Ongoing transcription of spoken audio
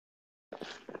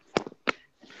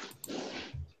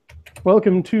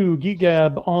Welcome to Geek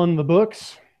Gab on the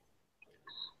Books.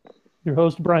 Your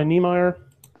host, Brian Niemeyer,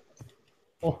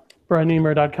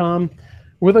 BrianNiemeyer.com.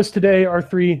 With us today are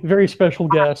three very special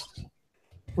guests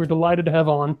we're delighted to have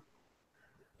on.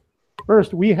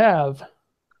 First, we have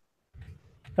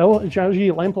L.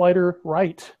 Jiaji Lamplighter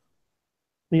Wright,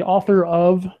 the author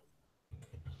of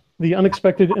The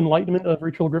Unexpected Enlightenment of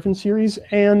Rachel Griffin series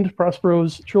and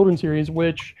Prospero's Children series,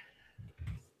 which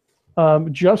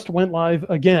just went live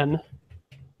again.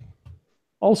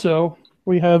 Also,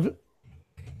 we have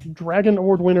Dragon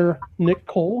Award winner Nick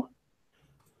Cole,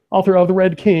 author of The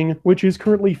Red King, which is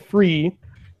currently free,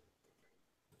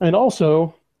 and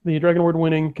also the Dragon Award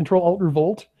winning Control Alt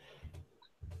Revolt,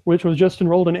 which was just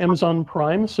enrolled in Amazon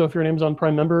Prime. So if you're an Amazon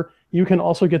Prime member, you can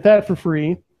also get that for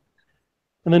free.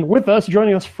 And then with us,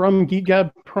 joining us from Geek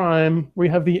Gab Prime, we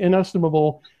have the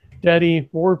inestimable Daddy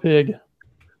Warpig.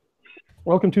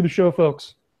 Welcome to the show,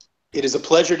 folks. It is a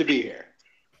pleasure to be here.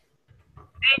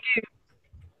 Thank you.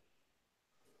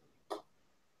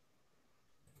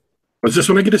 Was this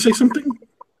when I get to say something?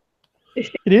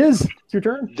 It is. It's your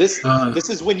turn. This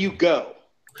is when you go.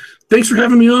 Thanks for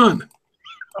having me on.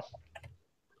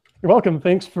 You're welcome.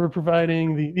 Thanks for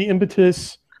providing the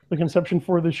impetus, the conception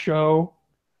for this show.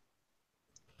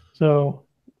 So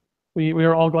we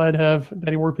are all glad to have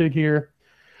Daddy Warpig here.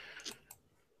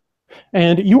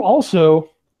 And you also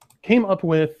came up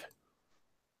with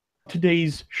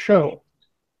today's show.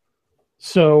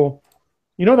 So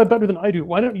you know that better than I do.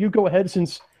 Why don't you go ahead,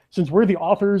 since we're the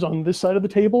authors on this side of the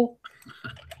table?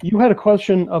 You had a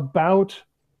question about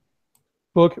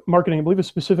book marketing, I believe a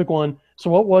specific one. So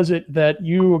what was it that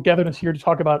you gathered us here to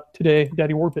talk about today,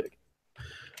 Daddy Warpig?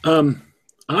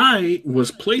 I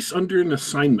was placed under an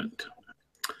assignment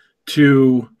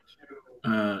to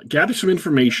gather some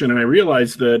information, and I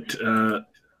realized that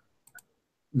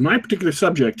my particular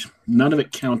subject, none of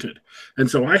it counted. And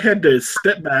so I had to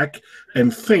step back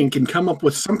and think and come up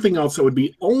with something else that would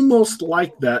be almost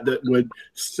like that would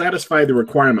satisfy the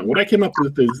requirement. What I came up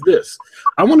with is this.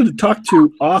 I wanted to talk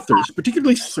to authors,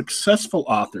 particularly successful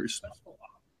authors.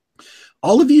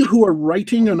 All of you who are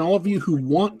writing and all of you who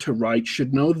want to write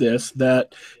should know this,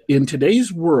 that in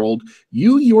today's world,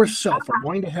 you yourself are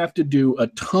going to have to do a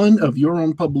ton of your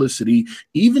own publicity,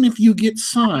 even if you get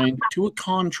signed to a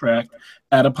contract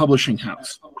at a publishing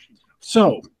house.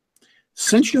 So,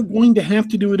 since you're going to have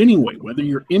to do it anyway, whether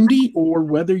you're indie or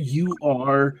whether you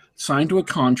are signed to a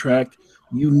contract,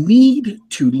 you need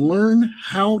to learn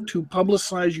how to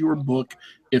publicize your book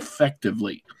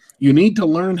effectively. You need to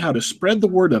learn how to spread the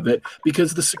word of it,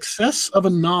 because the success of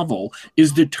a novel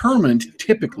is determined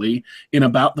typically in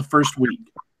about the first week.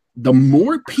 The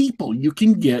more people you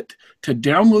can get to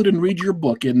download and read your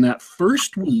book in that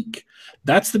first week,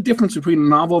 that's the difference between a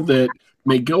novel that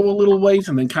may go a little ways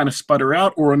and then kind of sputter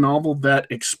out, or a novel that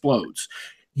explodes.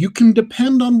 You can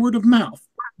depend on word of mouth,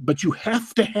 but you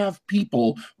have to have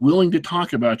people willing to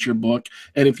talk about your book.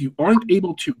 And if you aren't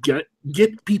able to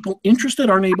get people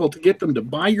interested, aren't able to get them to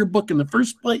buy your book in the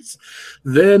first place,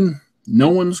 then no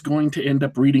one's going to end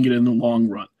up reading it in the long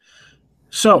run.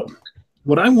 So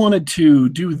what I wanted to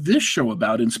do this show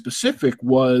about in specific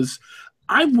was,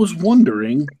 I was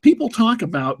wondering, people talk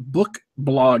about book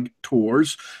blog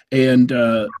tours, and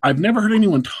I've never heard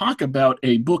anyone talk about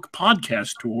a book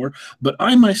podcast tour, but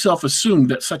I myself assumed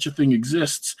that such a thing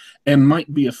exists and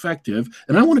might be effective.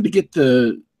 And I wanted to get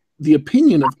the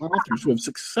opinion of authors who have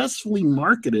successfully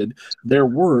marketed their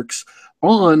works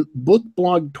on book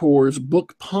blog tours,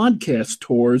 book podcast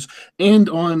tours, and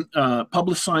on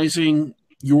publicizing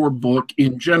your book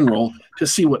in general, to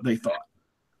see what they thought.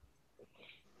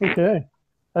 Okay.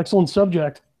 Excellent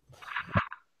subject.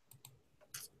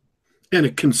 And a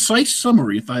concise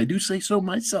summary, if I do say so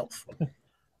myself. All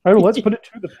right, well, let's put it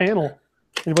to the panel.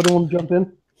 Anybody want to jump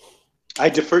in? I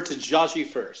defer to Jiaji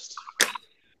first.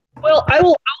 Well,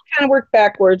 I'll kind of work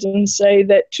backwards and say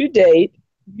that to date,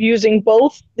 using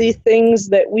both the things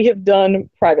that we have done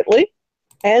privately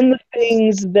and the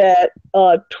things that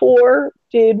Tor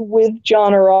did with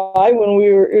John or I when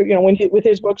we were, with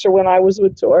his books, or when I was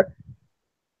with Tor,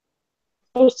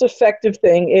 most effective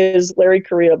thing is Larry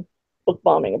Correia book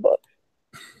bombing a book.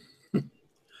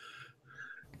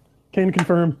 Can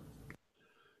confirm.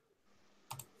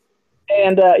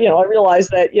 And I realize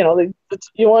that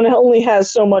Yuan only has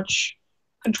so much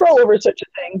control over such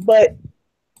a thing, but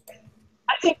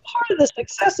I think part of the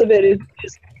success of it is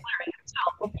Larry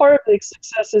himself. But part of the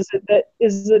success is that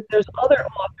there's other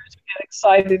authors who get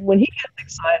excited when he gets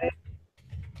excited.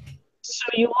 So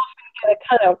you often get a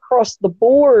kind of across the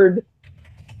board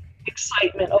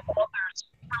excitement of authors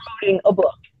promoting a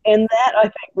book. And that, I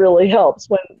think, really helps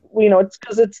when, it's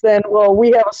because it's then, well,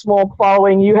 we have a small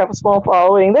following, you have a small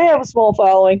following, they have a small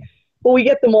following, but we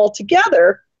get them all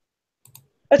together.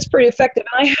 That's pretty effective.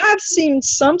 And I have seen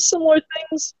some similar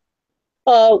things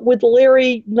with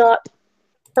Larry not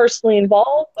personally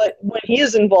involved, but when he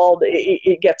is involved,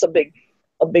 it gets a big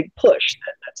push.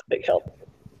 That's a big help.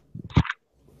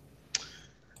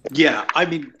 Yeah, I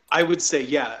mean, I would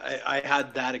say, I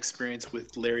had that experience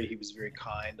with Larry. He was very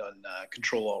kind on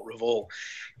Control Alt Revolt,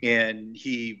 and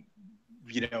he,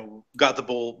 got the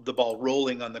ball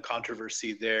rolling on the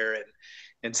controversy there,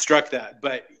 and struck that.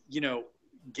 But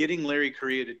getting Larry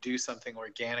Correia to do something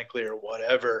organically or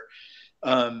whatever,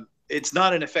 it's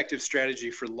not an effective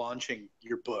strategy for launching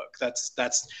your book.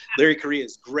 That's Larry Correia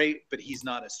is great, but he's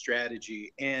not a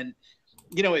strategy. And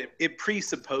it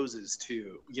presupposes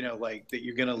too, like that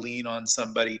you're going to lean on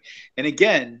somebody. And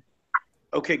again,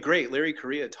 okay, great. Larry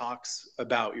Correia talks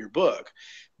about your book,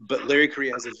 but Larry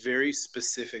Correia has a very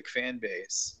specific fan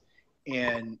base.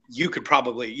 And you could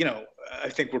probably, I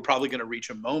think we're probably going to reach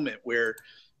a moment where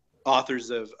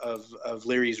authors of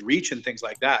Larry's reach and things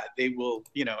like that, they will,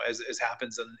 as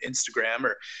happens on Instagram,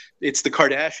 or it's the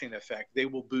Kardashian effect, they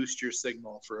will boost your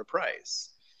signal for a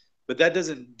price. But that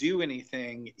doesn't do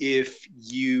anything if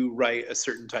you write a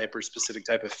certain type or specific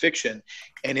type of fiction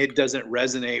and it doesn't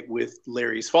resonate with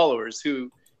Larry's followers,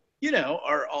 who,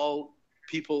 are all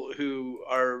people who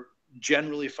are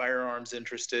generally firearms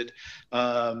interested,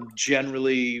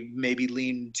 generally maybe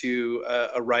lean to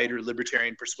a right or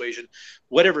libertarian persuasion,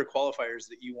 whatever qualifiers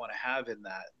that you want to have in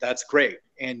that, that's great.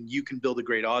 And you can build a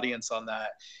great audience on that,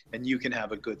 and you can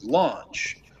have a good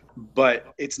launch.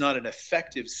 But it's not an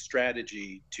effective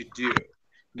strategy to do.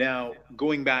 Now,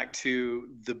 going back to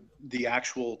the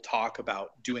actual talk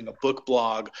about doing a book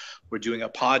blog or doing a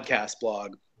podcast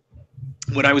blog,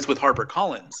 when I was with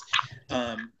HarperCollins,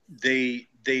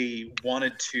 they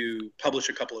wanted to publish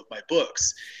a couple of my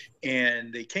books,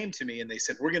 and they came to me and they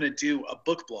said, we're going to do a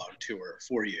book blog tour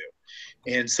for you.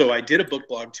 And so I did a book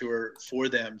blog tour for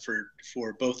them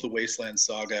for both the Wasteland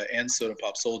Saga and Soda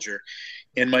Pop Soldier.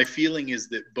 And my feeling is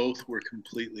that both were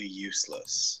completely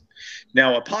useless.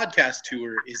 Now, a podcast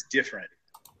tour is different.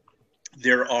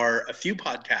 There are a few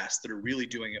podcasts that are really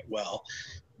doing it well,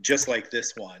 just like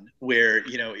this one, where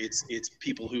it's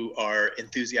people who are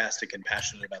enthusiastic and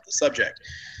passionate about the subject.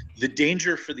 The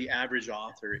danger for the average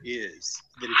author is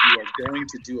that if you are going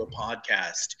to do a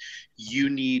podcast, you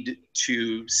need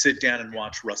to sit down and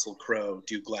watch Russell Crowe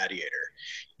do Gladiator,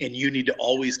 and you need to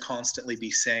always constantly be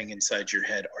saying inside your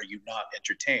head, are you not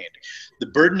entertained? The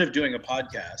burden of doing a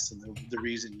podcast, and the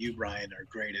reason you, Brian, are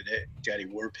great at it, Daddy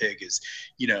Warpig, is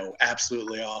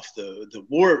absolutely off the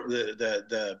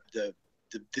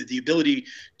ability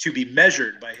to be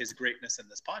measured by his greatness in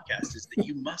this podcast, is that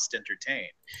you must entertain.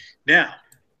 Now,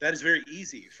 that is very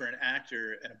easy for an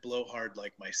actor and a blowhard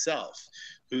like myself,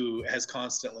 who has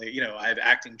constantly, I have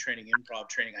acting training, improv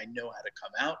training. I know how to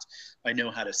come out. I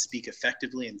know how to speak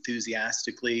effectively,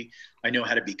 enthusiastically. I know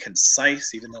how to be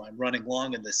concise, even though I'm running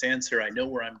long in this answer. I know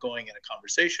where I'm going in a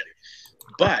conversation.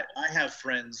 But I have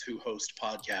friends who host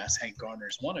podcasts. Hank Garner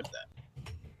is one of them.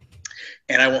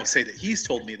 And I won't say that he's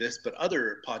told me this, but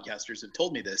other podcasters have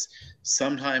told me this.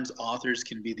 Sometimes authors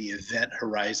can be the event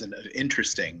horizon of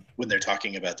interesting when they're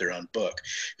talking about their own book.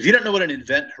 If you don't know what an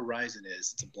event horizon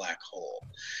is, it's a black hole.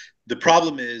 The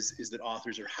problem is that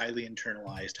authors are highly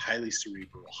internalized, highly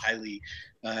cerebral, highly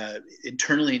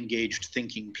internally engaged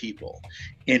thinking people.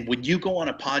 And when you go on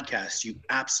a podcast, you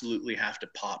absolutely have to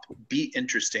pop, be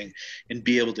interesting, and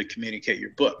be able to communicate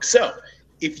your book. So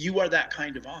if you are that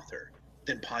kind of author,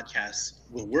 then podcasts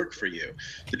will work for you.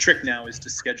 The trick now is to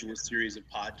schedule a series of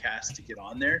podcasts to get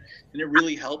on there. And it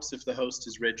really helps if the host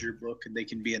has read your book and they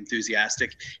can be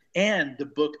enthusiastic. And the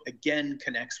book, again,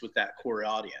 connects with that core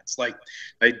audience. Like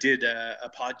I did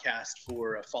a podcast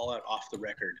for a Fallout Off the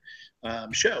Record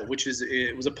show,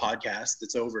 it was a podcast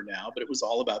that's over now, but it was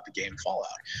all about the game Fallout.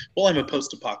 Well, I'm a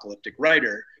post-apocalyptic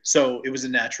writer, so it was a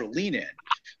natural lean in.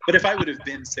 But if I would have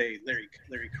been, say, Larry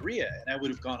Correia, and I would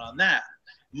have gone on that,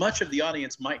 much of the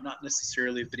audience might not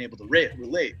necessarily have been able to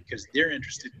relate, because they're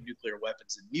interested in nuclear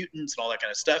weapons and mutants and all that kind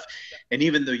of stuff. And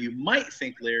even though you might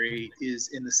think Larry is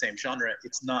in the same genre,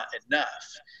 it's not enough.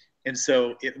 And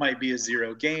so it might be a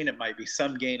zero gain, it might be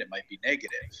some gain, it might be negative.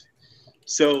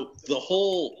 So the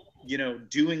whole,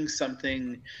 doing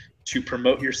something to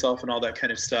promote yourself and all that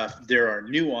kind of stuff, there are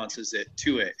nuances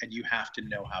to it, and you have to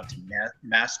know how to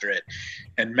master it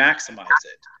and maximize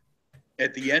it.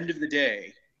 At the end of the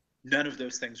day, none of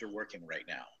those things are working right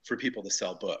now for people to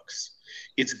sell books.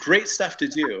 It's great stuff to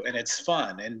do, and it's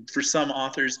fun. And for some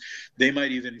authors, they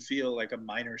might even feel like a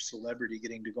minor celebrity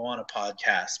getting to go on a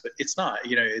podcast, but it's not.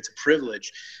 You know, it's a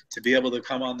privilege to be able to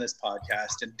come on this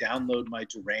podcast and download my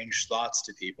deranged thoughts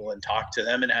to people and talk to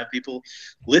them and have people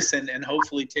listen and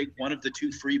hopefully take one of the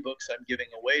 2 free books I'm giving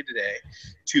away today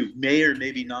to may or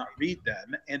maybe not read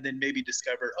them, and then maybe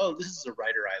discover, oh, this is a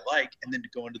writer I like, and then to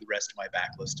go into the rest of my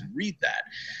backlist and read that.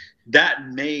 That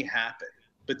may happen.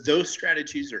 But those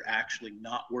strategies are actually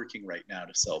not working right now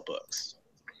to sell books.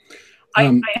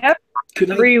 I have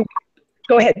to agree.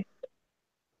 Go ahead.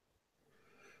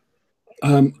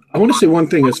 I want to say one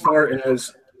thing as far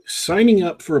as signing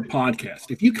up for a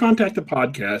podcast. If you contact a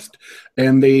podcast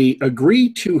and they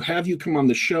agree to have you come on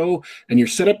the show and you're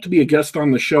set up to be a guest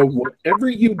on the show, whatever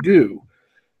you do,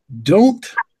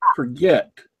 don't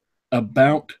forget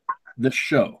about the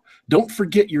show. Don't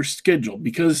forget your schedule,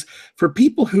 because for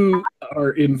people who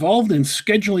are involved in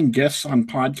scheduling guests on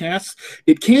podcasts,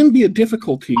 it can be a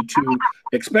difficulty to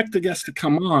expect the guest to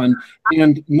come on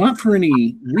and not for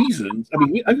any reasons. I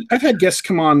mean, I've had guests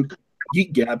come on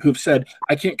Geek Gab who've said,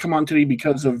 I can't come on today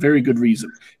because of very good reason.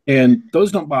 And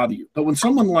those don't bother you. But when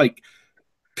someone like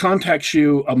contacts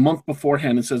you a month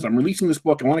beforehand and says, I'm releasing this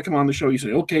book, I want to come on the show, you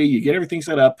say, okay, you get everything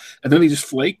set up, and then they just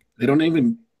flake. They don't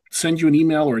even send you an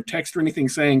email or a text or anything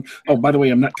saying, oh, by the way,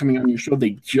 I'm not coming on your show.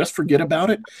 They just forget about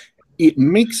it. It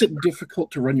makes it difficult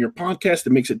to run your podcast.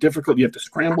 It makes it difficult. You have to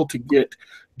scramble to get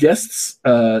guests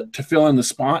to fill in the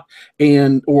spot,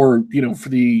 and or for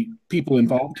the people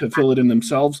involved to fill it in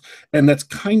themselves. And that's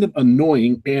kind of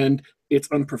annoying, and it's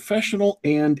unprofessional,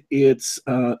 and it's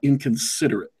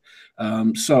inconsiderate.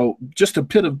 So just a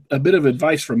bit of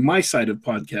advice from my side of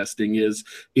podcasting is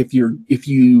if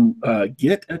you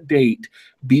get a date,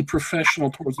 be professional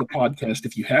towards the podcast.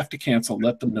 If you have to cancel,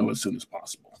 let them know as soon as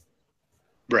possible.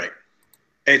 Right.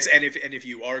 If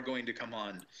you are going to come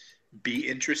on, be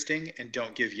interesting and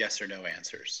don't give yes or no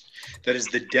answers. That is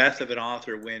the death of an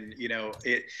author when,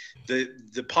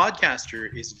 the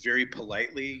podcaster is very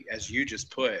politely, as you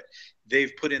just put,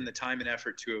 they've put in the time and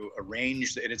effort to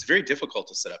arrange, and it's very difficult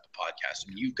to set up a podcast.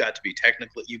 And you've got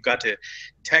to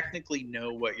technically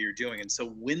know what you're doing. And so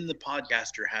when the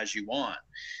podcaster has you on,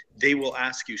 they will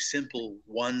ask you simple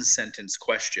 1-sentence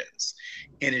questions.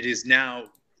 And it is now,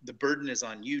 the burden is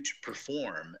on you to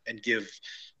perform and give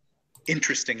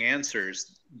interesting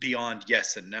answers beyond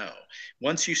yes and no.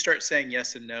 Once you start saying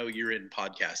yes and no, you're in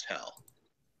podcast hell.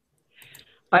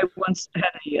 I once had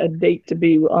a date to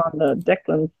be on the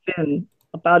Declan Finn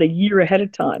about a year ahead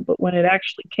of time, but when it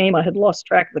actually came, I had lost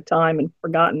track of the time and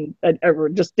forgotten,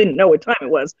 just didn't know what time it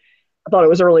was. I thought it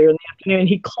was earlier in the afternoon.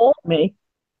 He called me.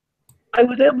 I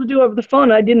was able to do it over the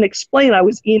phone. I didn't explain I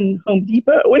was in Home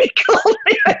Depot when he called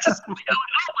me. I just, oh my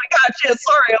gosh, yeah,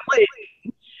 sorry, I'm late.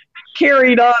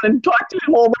 Carried on and talked to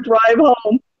him all the drive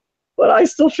home, but I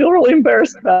still feel really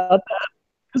embarrassed about that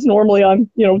because normally I'm,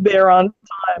 there on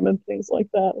time and things like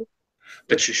that.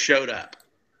 But you showed up.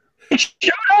 I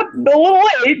showed up a little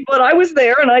late, but I was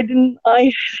there and I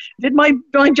did my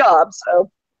job.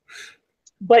 So,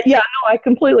 but yeah, no, I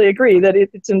completely agree that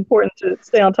it's important to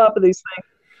stay on top of these things.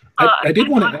 I did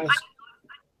want to ask.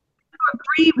 I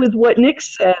agree with what Nick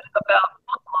said about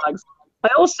book blogs. I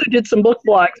also did some book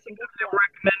blogs that were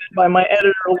recommended by my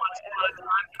editor once upon a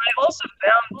time. And I also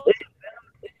found that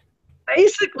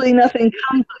basically nothing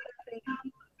comes of it.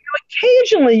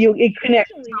 Occasionally you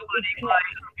connect with somebody by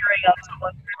appearing on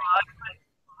someone's blog, but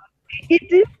it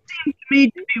didn't seem to me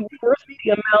to be worth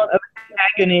the amount of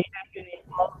agony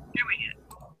while doing it.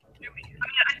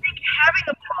 I think having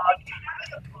a blog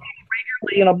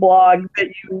regularly in a blog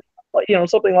that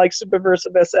something like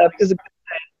Superversive SF is a good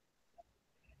thing.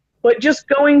 But just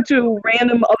going to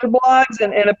random other blogs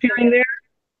and appearing there,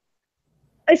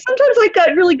 sometimes I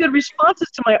got really good responses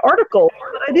to my article,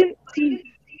 but I didn't see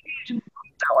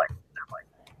selling.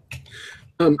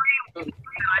 I haven't seen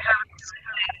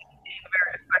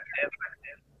very effective.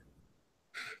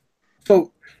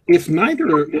 So if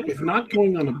not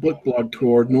going on a book blog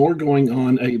tour nor going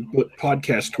on a book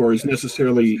podcast tour is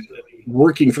necessarily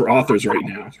working for authors right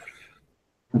now,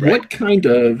 what kind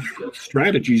of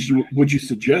strategies would you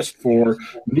suggest for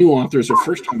new authors or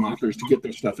first-time authors to get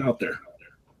their stuff out there?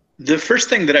 The first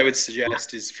thing that I would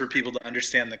suggest is for people to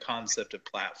understand the concept of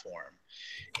platform.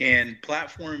 And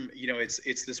platform,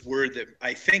 it's this word that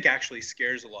I think actually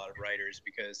scares a lot of writers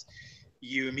because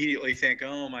you immediately think,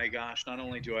 oh my gosh, not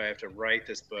only do I have to write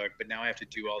this book, but now I have to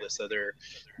do all this other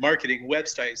marketing,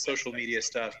 website, social media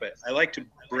stuff. But I like to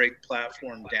break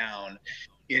platform down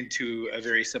into a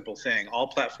very simple thing. All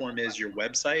platform is your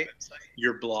website,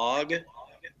 your blog,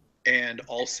 and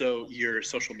also your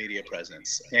social media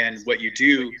presence. And what you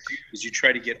do is you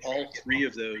try to get all three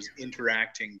of those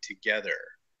interacting together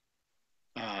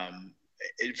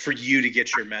for you to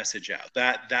get your message out.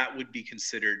 That would be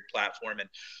considered platform. And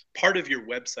part of your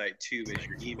website too is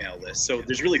your email list. So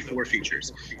there's really 4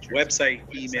 features: website,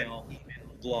 email,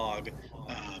 blog,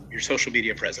 your social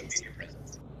media presence.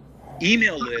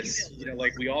 Email lists,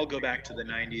 like we all go back to the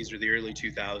 90s or the early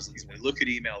 2000s, and we look at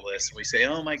email lists and we say,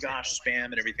 oh my gosh, spam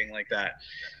and everything like that.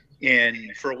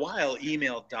 And for a while,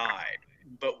 email died.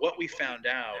 But what we found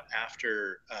out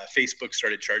after Facebook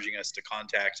started charging us to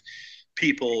contact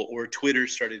people, or Twitter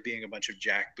started being a bunch of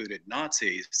jackbooted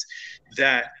Nazis,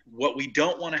 that what we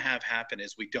don't want to have happen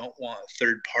is we don't want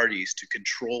third parties to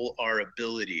control our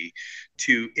ability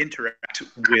to interact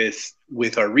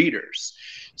with our readers.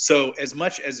 So as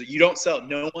much as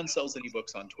no one sells any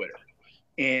books on Twitter.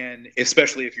 And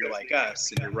especially if you're like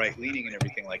us and you're right-leaning and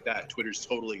everything like that, Twitter's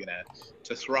totally going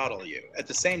to throttle you. At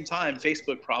the same time,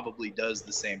 Facebook probably does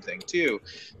the same thing too.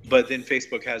 But then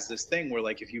Facebook has this thing where,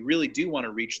 like, if you really do want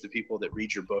to reach the people that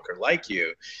read your book or like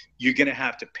you, you're going to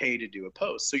have to pay to do a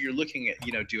post. So you're looking at,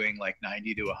 doing like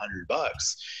 $90 to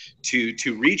 $100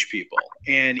 to reach people.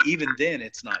 And even then,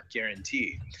 it's not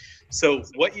guaranteed. So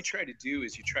what you try to do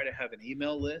is you try to have an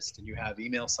email list, and you have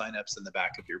email signups in the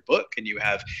back of your book, and you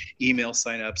have email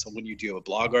signups. And when you do a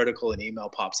blog article, an email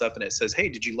pops up and it says, hey,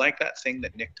 did you like that thing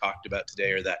that Nick talked about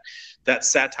today, or that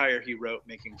satire he wrote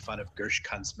making fun of Gersh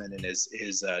Kunstman and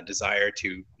his desire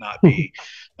to not be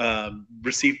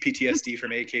receive PTSD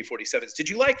from AK-47s? Did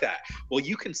you like that? Well,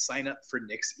 you can sign up for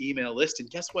Nick's email list, and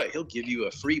guess what? He'll give you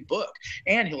a free book,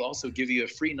 and he'll also give you a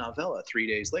free novella 3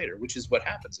 days later, which is what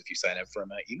happens if you sign up for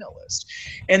my email list.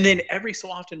 And then every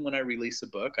so often when I release a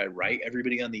book, I write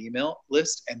everybody on the email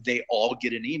list, and they all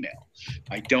get an email.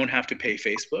 I don't have to pay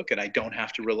Facebook, and I don't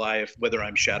have to rely whether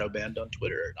I'm shadow banned on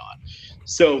Twitter or not.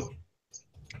 So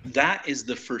that is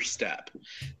the first step.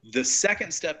 The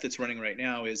second step that's running right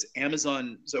now is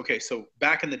Amazon. Okay, so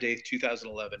back in the day,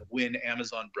 2011, when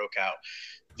Amazon broke out,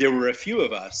 there were a few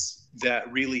of us that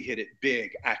really hit it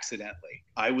big accidentally.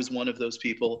 I was one of those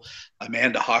people.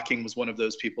 Amanda Hawking was one of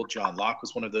those people. John Locke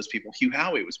was one of those people. Hugh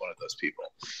Howey was one of those people.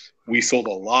 We sold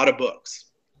a lot of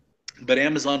books, but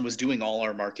Amazon was doing all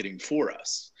our marketing for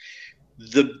us.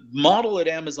 The model at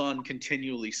Amazon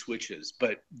continually switches,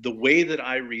 but the way that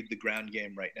I read the ground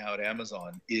game right now at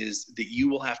Amazon is that you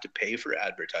will have to pay for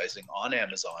advertising on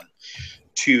Amazon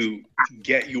to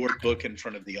get your book in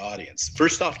front of the audience.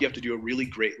 First off, you have to do a really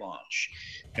great launch.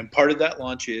 And part of that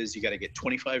launch is you got to get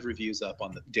 25 reviews up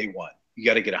on the day one. You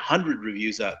got to get 100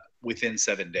 reviews up within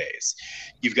 7 days.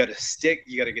 You got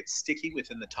to get sticky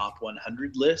within the top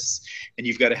 100 lists, and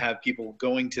you've got to have people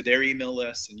going to their email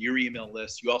lists and your email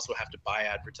list. You also have to buy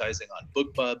advertising on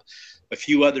BookBub, a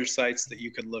few other sites that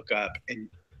you can look up, and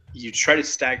you try to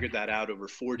stagger that out over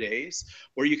 4 days,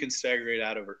 or you can stagger it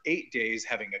out over 8 days,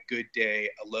 having a good day,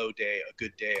 a low day, a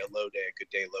good day, a low day, a good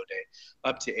day, low day,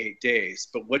 up to 8 days.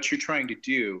 But what you're trying to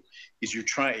do is you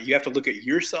have to look at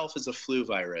yourself as a flu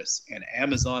virus and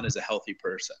Amazon as a healthy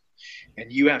person.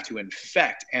 And you have to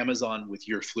infect Amazon with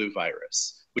your flu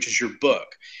virus, which is your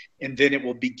book. And then it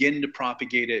will begin to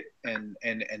propagate it and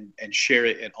share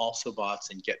it in also bots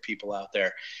and get people out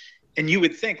there. And you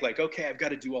would think like, okay, I've got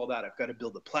to do all that. I've got to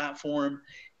build a platform,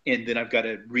 and then I've got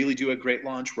to really do a great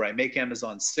launch where I make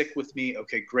Amazon stick with me.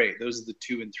 Okay, great. Those are the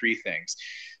 2 and 3 things.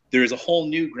 There is a whole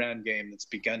new ground game that's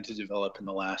begun to develop in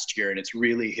the last year, and it's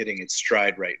really hitting its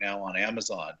stride right now on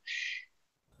Amazon.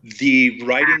 The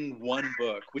writing one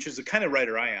book, which is the kind of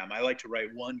writer I am. I like to write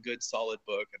one good solid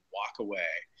book and walk away.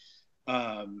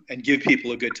 And give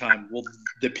people a good time. Well,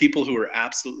 the people who are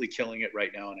absolutely killing it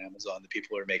right now on Amazon, the people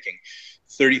who are making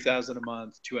 $30,000 a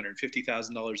month,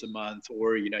 $250,000 a month,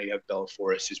 or you have Bella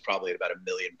Forrest, who's probably at about $1.2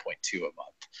 million a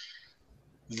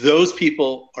month. Those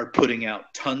people are putting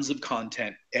out tons of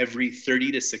content every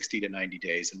 30 to 60 to 90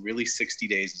 days, and really 60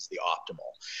 days is the optimal.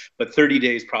 But 30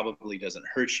 days probably doesn't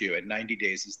hurt you, and 90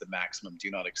 days is the maximum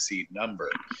do not exceed number.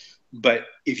 But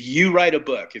if you write a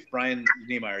book, if Brian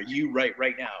Niemeyer, you write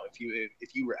right now, if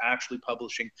you were actually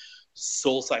publishing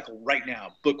Soul Cycle right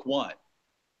now, book 1,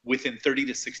 within 30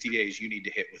 to 60 days, you need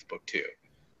to hit with book 2.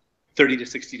 30 to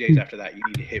 60 days after that, you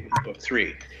need to hit with book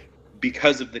 3.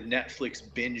 Because of the Netflix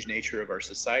binge nature of our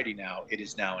society now, it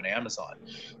is now on Amazon.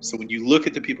 So when you look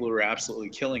at the people who are absolutely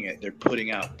killing it, they're putting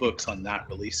out books on that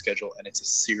release schedule, and it's a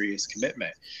serious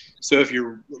commitment. So if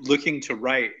you're looking to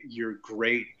write your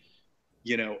great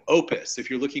opus, if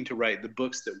you're looking to write the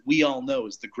books that we all know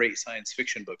as the great science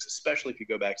fiction books, especially if you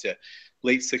go back to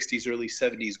late 60s, early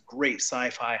 70s, great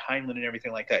sci-fi, Heinlein and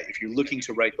everything like that, if you're looking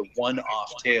to write the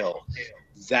one-off tale,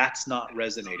 that's not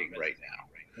resonating right now.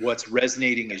 What's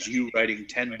resonating is you writing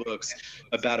 10 books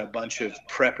about a bunch of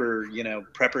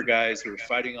prepper guys who are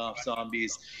fighting off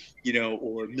zombies,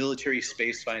 or military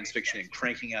space science fiction, and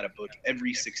cranking out a book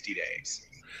every 60 days.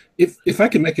 If I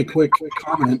can make a quick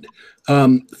comment,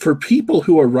 for people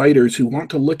who are writers who want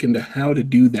to look into how to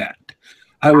do that,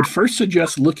 I would first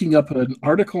suggest looking up an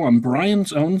article on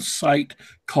Brian's own site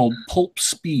called Pulp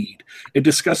Speed. It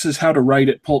discusses how to write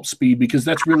at pulp speed, because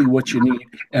that's really what you need.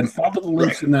 And follow the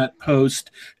links in that post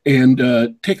and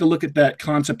take a look at that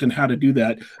concept and how to do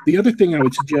that. The other thing I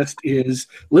would suggest is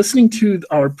listening to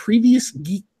our previous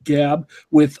Geek Gab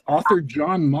with author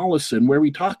John Mollison, where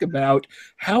we talk about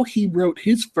how he wrote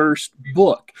his first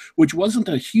book, which wasn't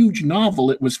a huge novel.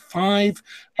 It was 5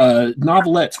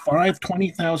 novelettes, 5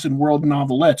 20,000 word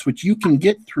novelettes, which you can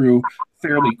get through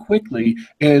fairly quickly.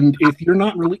 And if you're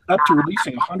not really up to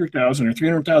releasing 100,000 or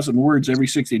 300,000 words every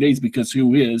 60 days, because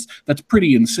who is, that's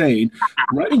pretty insane.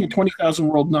 Writing a 20,000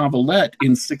 word novelette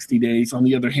in 60 days, on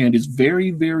the other hand, is very,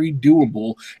 very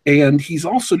doable. And he's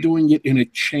also doing it in a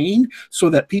chain so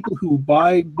that people who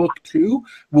buy book 2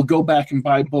 will go back and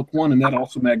buy book 1, and that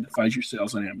also magnifies your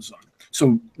sales on Amazon.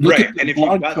 So look at the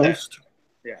blog post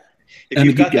and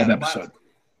the Geek Gab episode.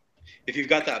 If you've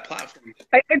got that platform.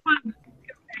 I want to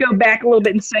go back a little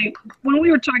bit and say, when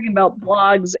we were talking about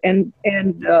blogs and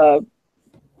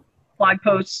blog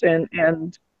posts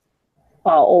and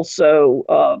also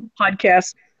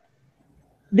podcasts,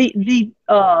 the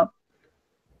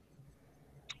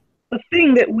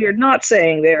thing that we're not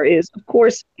saying there is, of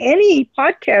course, any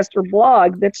podcast or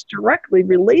blog that's directly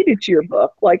related to your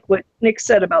book, like what Nick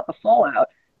said about the Fallout,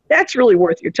 that's really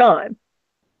worth your time.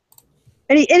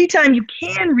 Anytime you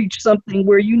can reach something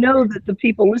where you know that the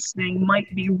people listening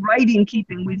might be right in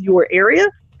keeping with your area,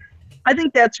 I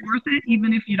think that's worth it,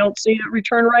 even if you don't see a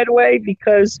return right away,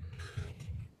 because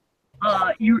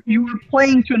you were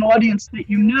playing to an audience that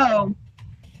you know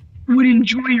would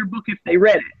enjoy your book if they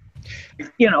read it.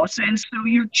 And so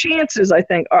your chances, I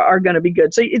think, are going to be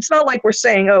good. So it's not like we're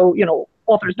saying,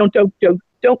 authors don't go do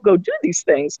these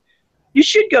things. You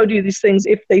should go do these things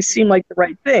if they seem like the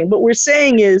right thing. What we're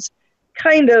saying is,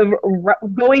 kind of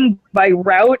going by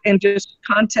route and just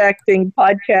contacting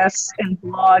podcasts and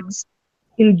blogs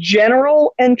in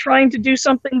general and trying to do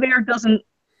something there doesn't,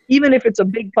 even if it's a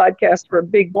big podcast or a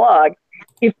big blog,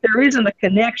 if there isn't a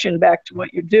connection back to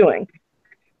what you're doing.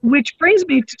 Which brings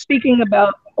me to speaking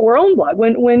about our own blog.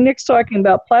 When Nick's talking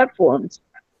about platforms,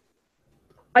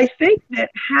 I think that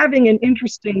having an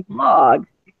interesting blog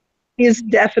is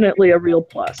definitely a real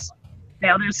plus.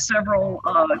 Now, there's several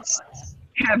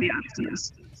caveats to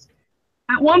this.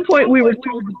 At one point, we were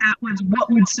told that was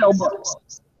what would sell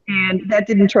books, and that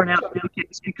didn't turn out to be the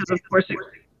case because, of course, a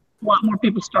lot more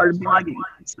people started blogging.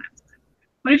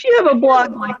 But if you have a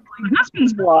blog like my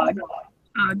husband's blog,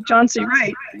 John C.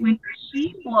 Wright, when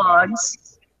he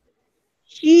blogs,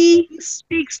 he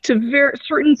speaks to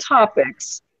certain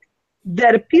topics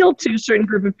that appeal to a certain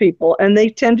group of people, and they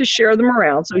tend to share them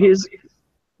around, so his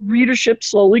readership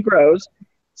slowly grows.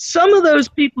 Some of those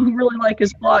people who really like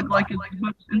his blog like his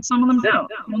books, and some of them don't.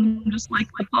 Some of them just like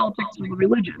the politics or the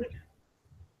religion.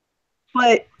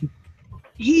 But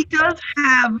he has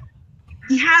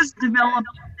developed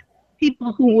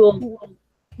people who will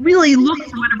really look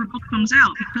for whatever book comes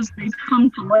out because they've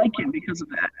come to like him because of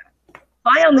that.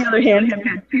 I, on the other hand, have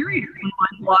had periods when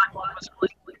my blog was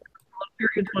really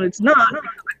periods when it's not, because I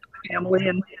have a family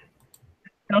and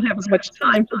I don't have as much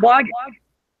time for blogging.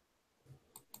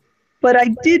 But I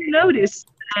did notice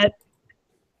that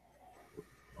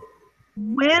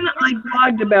when I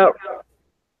blogged about,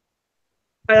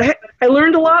 I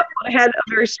learned a lot, but I had a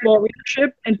very small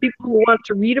readership, and people who want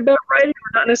to read about writing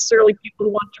are not necessarily people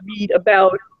who want to read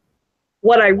about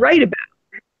what I write about.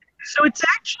 So it's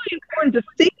actually important to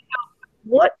think about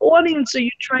what audience are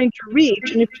you trying to reach,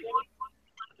 and if you want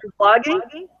to blogging,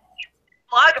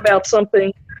 blog about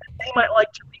something they might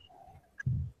like to read.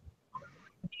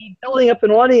 Building up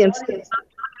an audience that's not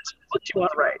what you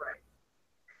want to write.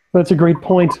 That's a great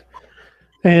point.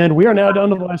 And we are now down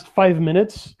to the last 5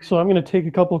 minutes, so I'm going to take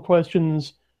a couple of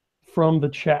questions from the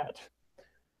chat.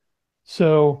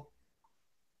 So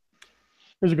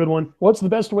here's a good one. What's the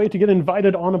best way to get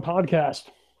invited on a podcast?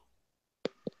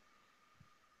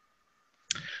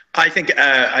 I think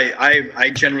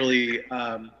I generally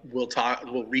will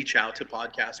reach out to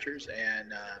podcasters,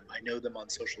 and I know them on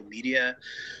social media.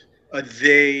 I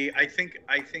think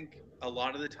a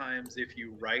lot of the times if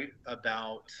you write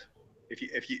about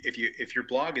if your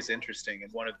blog is interesting,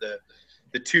 and one of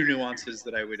the two nuances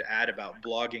that I would add about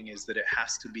blogging is that it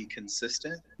has to be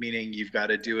consistent, meaning you've got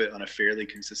to do it on a fairly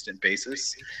consistent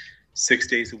basis, 6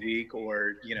 days a week,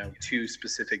 or 2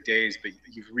 specific days, but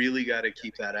you've really got to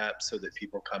keep that up so that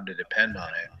people come to depend on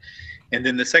it. And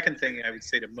then the second thing I would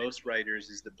say to most writers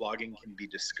is that blogging can be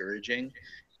discouraging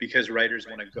because writers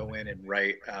want to go in and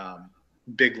write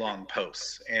big long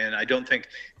posts. And I don't think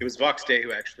it was Vox Day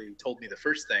who actually told me the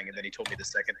first thing, and then he told me the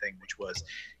second thing, which was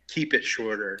keep it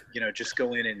shorter. Just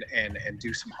go in and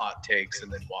do some hot takes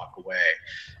and then walk away.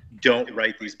 Don't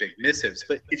write these big missives.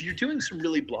 But if you're doing some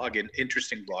really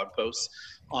interesting blog posts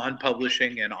on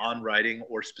publishing and on writing,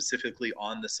 or specifically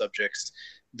on the subjects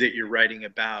that you're writing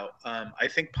about, I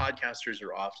think podcasters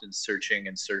are often searching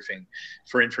and surfing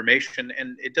for information,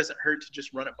 and it doesn't hurt to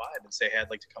just run it by them and say, hey, I'd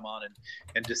like to come on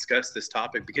and discuss this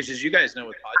topic, because as you guys know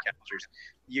with podcasters,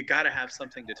 you got to have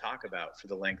something to talk about for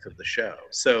the length of the show.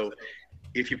 So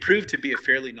if you prove to be a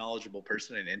fairly knowledgeable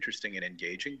person and interesting and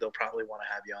engaging, they'll probably want to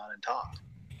have you on and talk.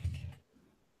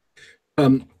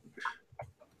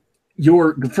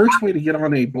 The first way to get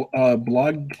on a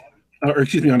blog, or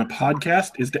excuse me, on a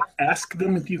podcast, is to ask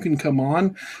them if you can come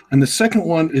on. And the second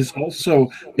one is also,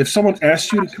 if someone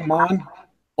asks you to come on,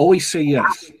 always say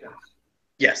yes.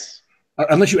 Yes.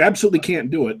 Unless you absolutely can't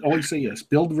do it, always say yes.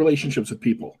 Build relationships with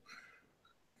people.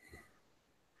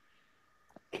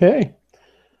 Okay.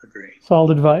 Agree.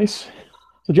 Solid advice.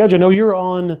 So, Judge, I know you're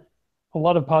on a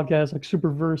lot of podcasts like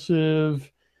Superversive.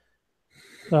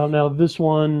 Now, this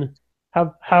one,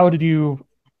 how did you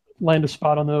land a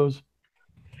spot on those?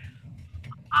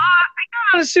 I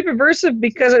got on Superversive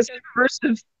because a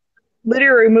Superversive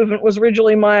literary movement was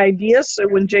originally my idea. So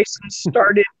when Jason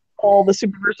started all the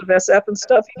Superversive SF and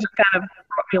stuff, he just kind of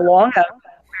brought me along out of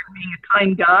being a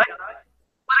kind guy.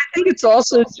 But I think it's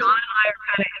also John and I are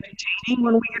kind of entertaining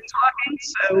when we get talking.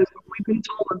 So we've been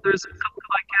told that there's a couple of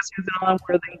podcasts we've been on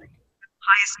where the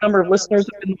highest number of listeners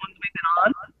have been the ones we've been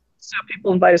on. So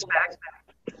people invite us back.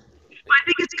 But I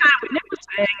think it's kind of what Nick was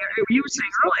saying, or you were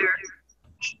saying earlier.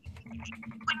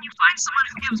 When you find someone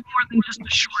who gives more than just a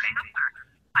short answer,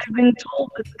 I've been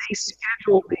told that they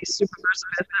schedule these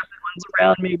Superversive SF ones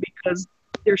around me because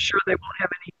they're sure they won't have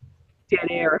any dead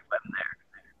air if I'm there.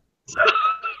 So.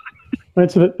 All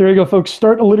right, so there you go, folks.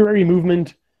 Start a literary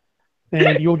movement,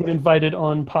 and you'll get invited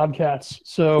on podcasts.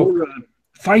 So, or,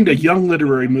 find a young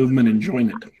literary movement and join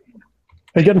it.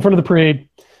 I get in front of the parade.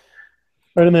 All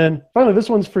right, and then finally, this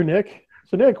one's for Nick.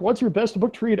 So, Nick, what's your best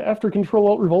book to read after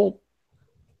Control-Alt-Revolt?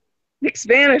 Nick's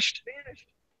vanished.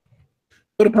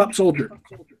 Soda Soldier.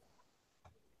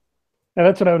 Yeah,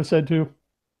 that's what I would have said too.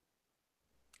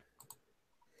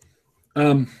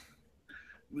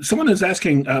 Someone is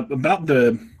asking about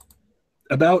the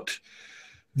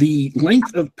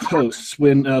length of posts.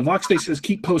 When Vox Day says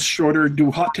keep posts shorter,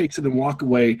 do hot takes and then walk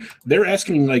away, they're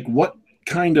asking like what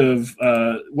kind of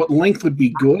what length would be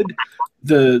good.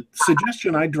 The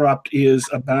suggestion I dropped is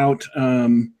about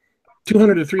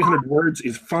 200 to 300 words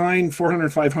is fine.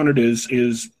 400, 500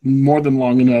 is more than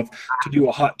long enough to do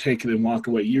a hot take and then walk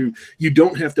away. You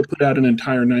don't have to put out an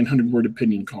entire 900-word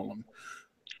opinion column.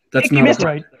 That's Nick, not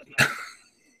right.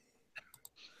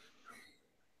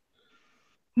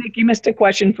 Nick, you missed a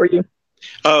question for you.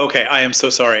 Oh, okay. I am so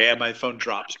sorry. My phone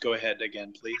dropped. Go ahead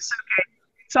again, please. Okay.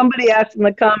 Somebody asked in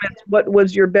the comments, what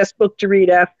was your best book to read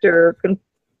after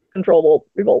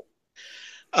Control-Alt-Revolt?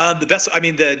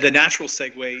 The natural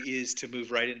segue is to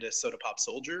move right into Soda Pop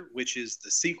Soldier, which is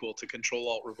the sequel to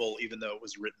Control-Alt-Revolt, even though it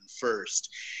was written first.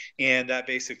 And that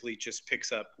basically just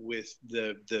picks up with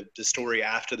the story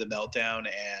after the meltdown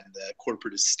and the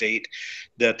corporate estate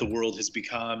that the world has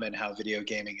become, and how video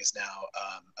gaming is now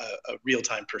a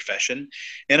real-time profession.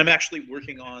 And I'm actually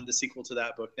working on the sequel to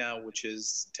that book now, which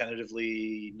is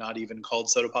tentatively not even called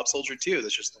Soda Pop Soldier 2.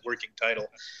 That's just the working title.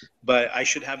 But I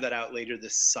should have that out later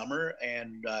this summer,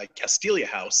 and Castelia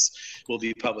House will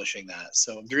be publishing that.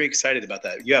 So I'm very excited about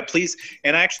that. Yeah, please.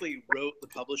 And I actually wrote the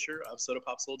publisher of Soda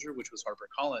Pop Soldier, which was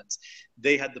HarperCollins.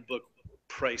 They had the book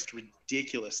priced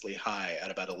ridiculously high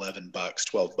at about $11,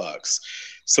 $12.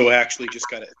 So I actually just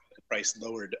got it price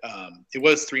lowered. It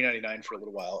was $3.99 for a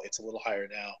little while. It's a little higher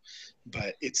now,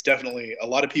 but it's definitely a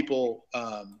lot of people.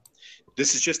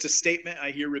 This is just a statement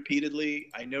I hear repeatedly.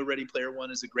 I know Ready Player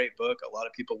One is a great book. A lot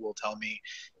of people will tell me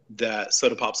that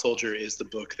Soda Pop Soldier is the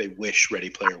book they wish Ready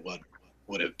Player One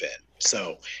would have been.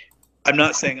 So I'm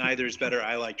not saying either is better.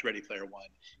 I liked Ready Player One,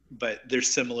 but they're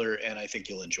similar, and I think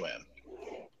you'll enjoy them.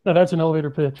 Now, that's an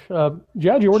elevator pitch.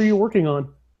 Jadji, what are you working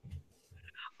on?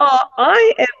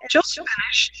 I have just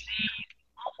finished The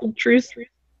Awful Truth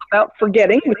About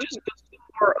Forgetting, which is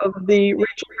more of the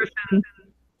Rachel Griffin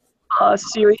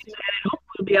series, and it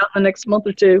hopefully will be out in the next month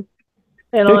or two.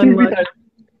 And Hey, I'm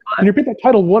can you repeat that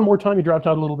title one more time? You dropped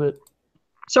out a little bit.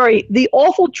 sorry, The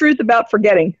Awful Truth About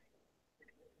Forgetting.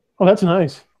 Oh, that's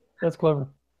nice. That's clever.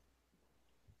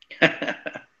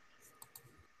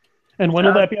 And when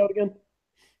will that be out again?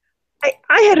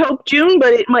 I had hoped June,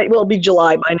 but it might well be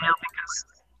July by now because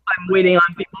I'm waiting on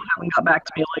people who haven't got back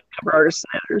to me, like cover artists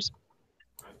and editors.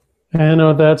 I know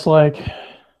what that's like.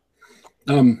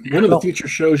 One of the future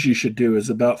shows you should do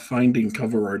is about finding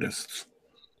cover artists.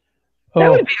 That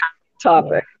would be a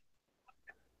topic.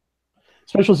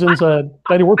 Especially since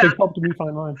Daddy Warpig helped me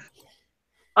find mine.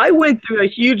 I went through a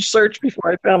huge search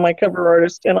before I found my cover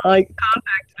artist, and I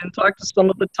contacted and talked to some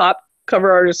of the top cover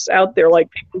artists out there,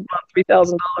 like people who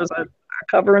want $3,000 a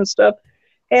cover and stuff.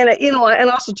 And and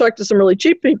also talked to some really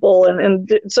cheap people,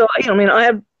 and so I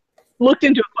have looked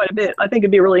into it quite a bit. I think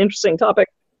it'd be a really interesting topic.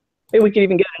 Maybe we could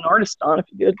even get an artist on if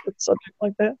you did a subject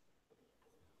like that.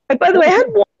 And by the way, I had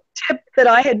one tip that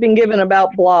I had been given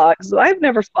about blogs that I've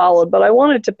never followed, but I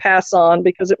wanted to pass on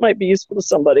because it might be useful to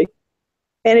somebody.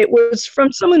 And it was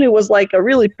from someone who was like a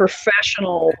really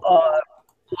professional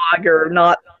blogger,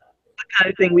 not the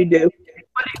kind of thing we do.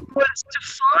 But it was to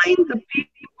find the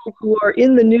people who are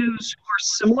in the news who are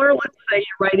similar. Let's say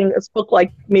you're writing this book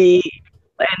like me,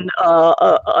 and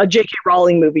a J.K.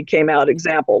 Rowling movie came out,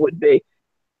 example would be.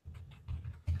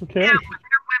 Okay. Yeah, what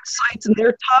their websites and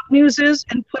their top news is,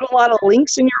 and put a lot of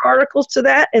links in your articles to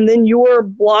that, and then your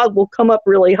blog will come up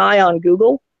really high on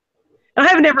Google. And I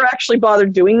have never actually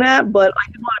bothered doing that, but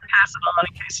I did want to pass it on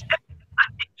in case I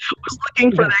was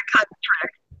looking for that kind of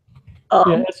trick.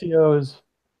 SEO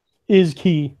is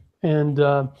key, and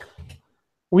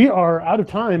we are out of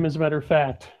time, as a matter of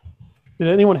fact. Did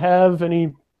anyone have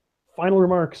any final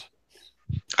remarks?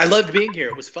 I loved being here.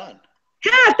 It was fun.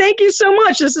 Yeah, thank you so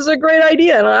much. This is a great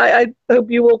idea, and I hope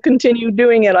you will continue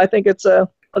doing it. I think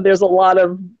there's a lot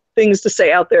of things to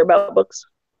say out there about books.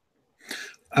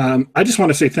 I just want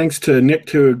to say thanks to Nick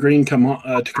to agreeing to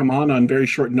come on very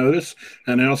short notice,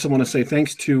 and I also want to say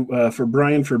thanks for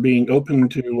Brian for being open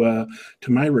to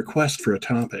my request for a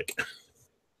topic.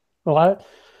 Well,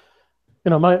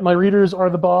 my readers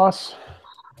are the boss,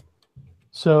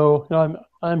 so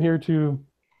I'm here to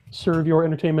serve your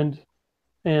entertainment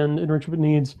and enrichment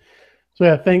needs. So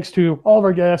yeah, thanks to all of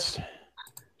our guests,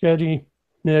 Jadji,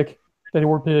 Nick, Daddy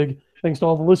Warpig. Thanks to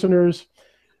all the listeners.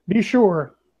 Be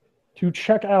sure to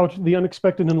check out the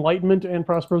Unexpected Enlightenment and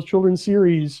Prospero's Children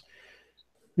series.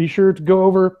 Be sure to go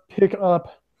over, pick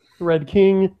up Red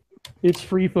King. It's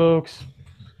free, folks.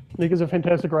 Nick is a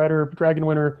fantastic writer, Dragon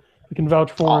winner. I can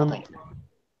vouch for him.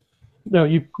 No,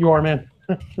 you are, man.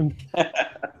 I'm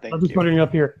just putting it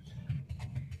up here.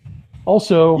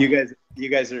 Also, you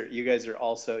guys are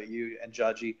also, you and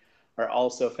Jadji are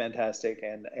also fantastic,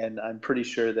 and I'm pretty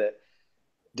sure that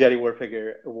Daddy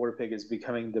Warpig is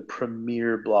becoming the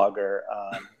premier blogger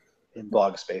in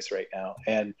blog space right now.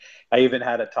 And I even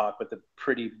had a talk with a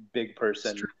pretty big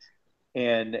person,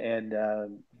 and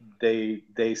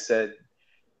they said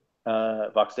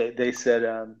Vox Day, they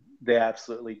said they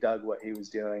absolutely dug what he was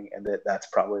doing, and that's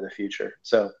probably the future.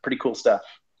 So pretty cool stuff.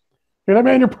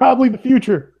 Man, you're probably the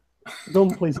future.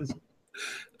 Going places.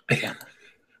 You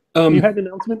had an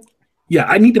announcement? Yeah,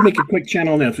 I need to make a quick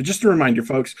channel announcement. Just a reminder,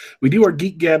 folks, we do our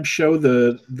Geek Gab show,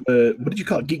 the what did you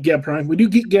call it? Geek Gab Prime. We do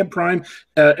Geek Gab Prime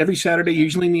every Saturday,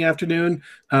 usually in the afternoon.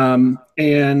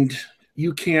 And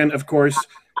you can, of course,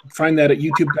 find that at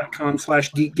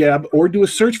youtube.com/geekgab, or do a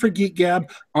search for Geek Gab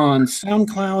on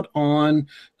SoundCloud, on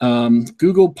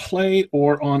Google Play,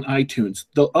 or on iTunes.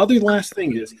 The other last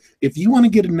thing is, if you want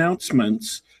to get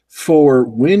announcements for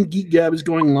when Geek Gab is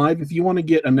going live, if you want to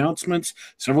get announcements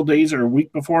several days or a week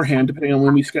beforehand, depending on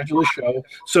when we schedule a show,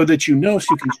 so that you know, so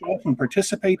you can show up and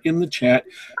participate in the chat,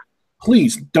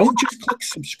 please don't just click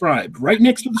subscribe. Right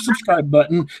next to the subscribe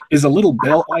button is a little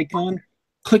bell icon.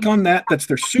 Click on that. That's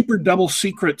their super double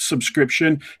secret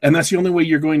subscription, and that's the only way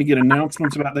you're going to get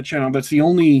announcements about the channel. That's the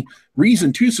only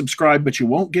reason to subscribe, but you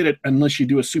won't get it unless you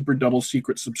do a super double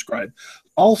secret subscribe.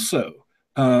 Also,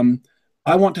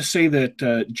 I want to say that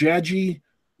Jadji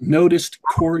noticed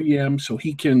Corey M, so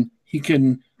he can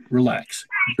relax.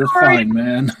 You're fine,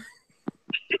 man.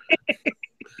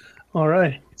 All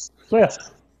right. So yeah,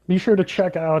 be sure to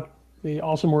check out the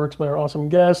awesome works by our awesome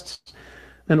guests,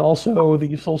 and also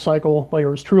the Soul Cycle by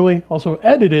yours truly, also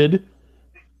edited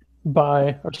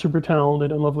by our super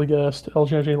talented and lovely guest,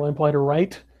 LJJ Lamplighter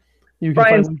Wright. You can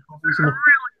Brian's find really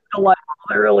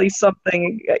delightful, really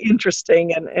something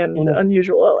interesting and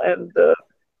unusual and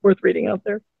worth reading out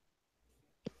there.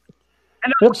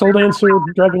 Yep, Soul Dancer,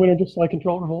 Dragon Winner, just like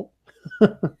Control Revolt.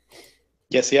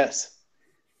 Yes.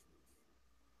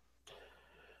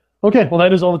 Okay, well,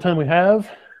 that is all the time we have.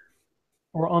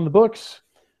 We're on the books.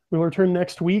 We will return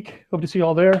next week. Hope to see you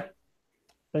all there.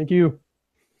 Thank you.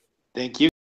 Thank you.